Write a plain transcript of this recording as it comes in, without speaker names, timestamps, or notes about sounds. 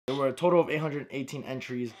There were a total of 818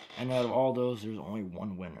 entries, and out of all those, there's only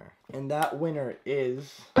one winner. And that winner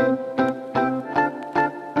is...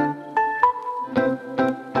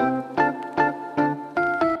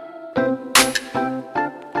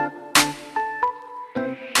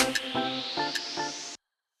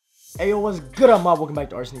 Hey yo, what's good up, mob? Welcome back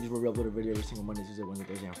to rsneakers, where we upload a video every single Monday, Tuesday, Wednesday,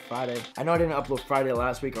 Thursday, and Friday. I know I didn't upload Friday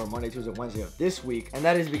last week or Monday, Tuesday, Wednesday of this week, and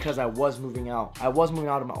that is because I was moving out. I was moving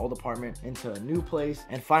out of my old apartment into a new place,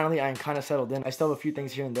 and finally I am kind of settled in. I still have a few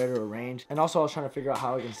things here and there to arrange, and also I was trying to figure out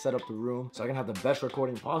how I can set up the room so I can have the best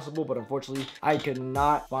recording possible, but unfortunately I could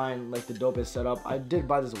not find like the dopest setup. I did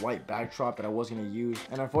buy this white backdrop that I was going to use,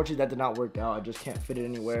 and unfortunately that did not work out. I just can't fit it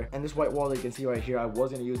anywhere. And this white wall that you can see right here, I was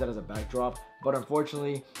going to use that as a backdrop, but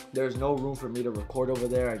unfortunately there's no room for me to record over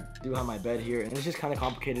there. I do have my bed here, and it's just kind of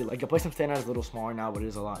complicated. Like, the place I'm staying at is a little smaller now, but it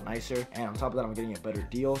is a lot nicer, and on top of that I'm getting a better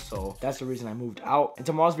deal, so that's the reason I moved out. In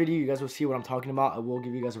tomorrow's video you guys will see what I'm talking about. I will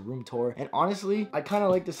give you guys a room tour, and honestly I kind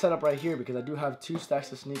of like the setup right here because I do have 2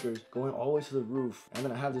 stacks of sneakers going all the way to the roof, and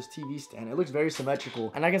then I have this TV stand. It looks very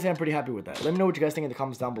symmetrical, and I can say I'm pretty happy with that. Let me know what you guys think in the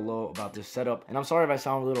comments down below about this setup, and I'm sorry if I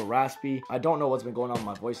sound a little raspy. I don't know what's been going on with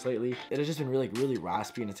my voice lately. It has just been really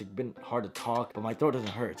raspy, and it's been hard to talk, but my throat doesn't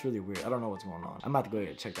hurt. It's really weird. I don't know what's going on. I'm about to go get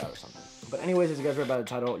it checked out or something. But anyways, as you guys read by the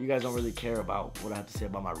title, you guys don't really care about what I have to say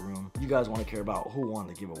about my room. You guys want to care about who won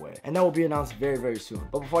the giveaway, and that will be announced very soon.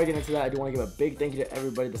 But before I get into that, I do want to give a big thank you to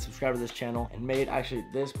everybody that subscribed to this channel and made actually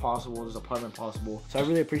this possible, this apartment possible. So I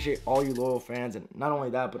really appreciate all you loyal fans, and not only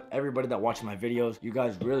that, but everybody that watches my videos. You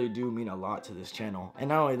guys really do mean a lot to this channel, and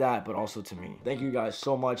not only that, but also to me. Thank you guys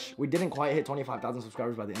so much. We didn't quite hit 25,000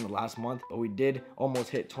 subscribers by the end of last month, but we did almost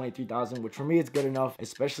hit 23,000, which for me is good enough,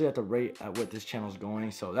 especially at the rate at what this channel is going.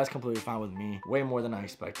 So that's completely fine with me. Way more than I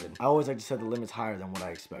expected. I always like to set the limits higher than what I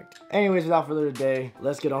expect. Anyways, without further ado,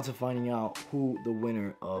 let's get on to finding out who the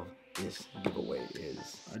winner of this giveaway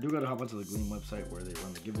is. I do gotta hop onto the Gleam website where they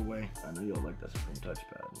run the giveaway. I know y'all like that Supreme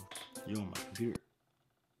touchpad. Yo, my computer.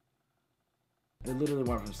 It literally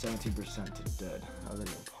went from 17% to dead. How is that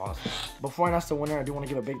even possible? Before I announce the winner, I do want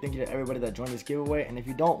to give a big thank you to everybody that joined this giveaway. And if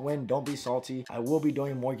you don't win, don't be salty. I will be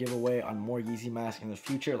doing more giveaway on more Yeezy masks in the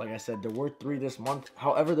future. Like I said, there were 3 this month.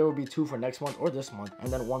 However, there will be 2 for next month or this month,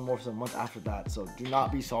 and then 1 more for the month after that. So do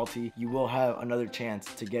not be salty. You will have another chance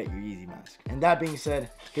to get your Yeezy mask. And that being said,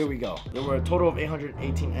 here we go. There were a total of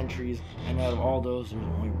 818 entries, and out of all those, there's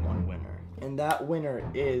only one winner. And that winner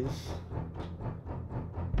is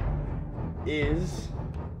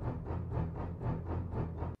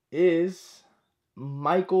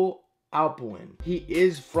Michael Alpuin. He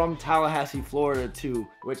is from Tallahassee, Florida too,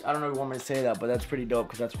 which I don't know if you want me to say that, but that's pretty dope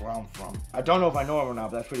because that's where I'm from. I don't know if I know him or not,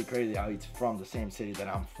 but that's pretty crazy how he's from the same city that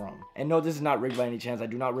I'm from. And no, this is not rigged by any chance. I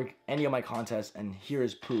do not rig any of my contests, and here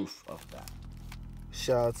is proof of that.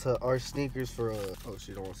 Shout out to rsneakersfl. Oh,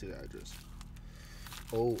 she don't want to see the address.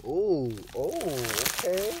 Oh,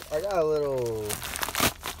 okay. I got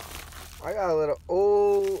a little,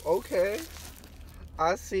 oh, okay.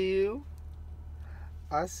 I see you.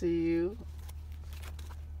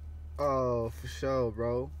 Oh, for sure,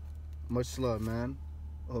 bro. Much love, man.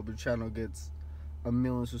 I hope your channel gets 1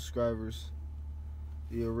 million subscribers.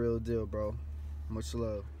 You're a real deal, bro. Much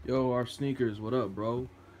love. Yo, rsneakers, what up, bro?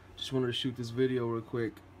 Just wanted to shoot this video real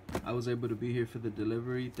quick. I was able to be here for the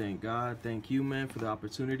delivery. Thank God. Thank you, man, for the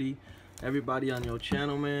opportunity. Everybody on your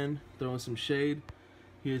channel, man, throwing some shade.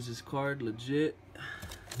 Here's his card, legit.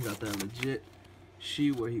 Got that legit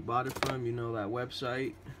sheet where he bought it from. You know that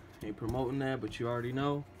website. Ain't promoting that, but you already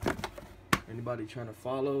know. Anybody trying to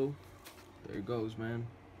follow, there it goes, man.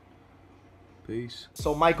 Peace.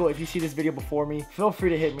 So Michael, if you see this video before me, feel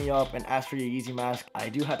free to hit me up and ask for your Yeezy mask. I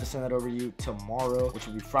do have to send that over to you tomorrow, which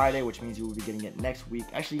will be Friday, which means you will be getting it next week.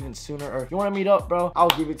 Actually, even sooner. Or if you want to meet up, bro,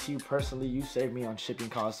 I'll give it to you personally. You save me on shipping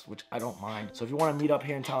costs, which I don't mind. So if you want to meet up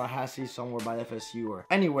here in Tallahassee, somewhere by FSU or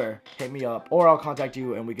anywhere, hit me up, or I'll contact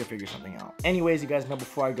you and we can figure something out. Anyways, you guys know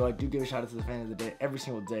before I go, I do give a shout out to the fan of the day every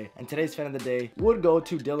single day. And today's fan of the day would go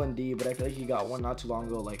to Dylan D, but I feel like he got one not too long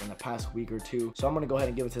ago, like in the past week or 2. So I'm going to go ahead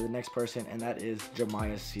and give it to the next person, and that is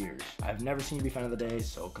Jeremiah Sears. I've never seen you be fan of the day,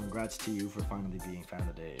 so congrats to you for finally being fan of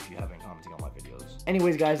the day if you haven't commented on my videos.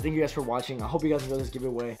 Anyways, guys, thank you guys for watching. I hope you guys enjoyed this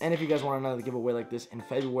giveaway, and if you guys want another giveaway like this in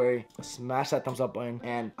February, smash that thumbs up button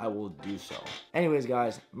and I will do so. Anyways,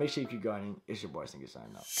 guys, make sure you keep grinding. It's your boy rsneakersfl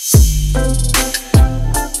signing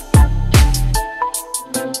out.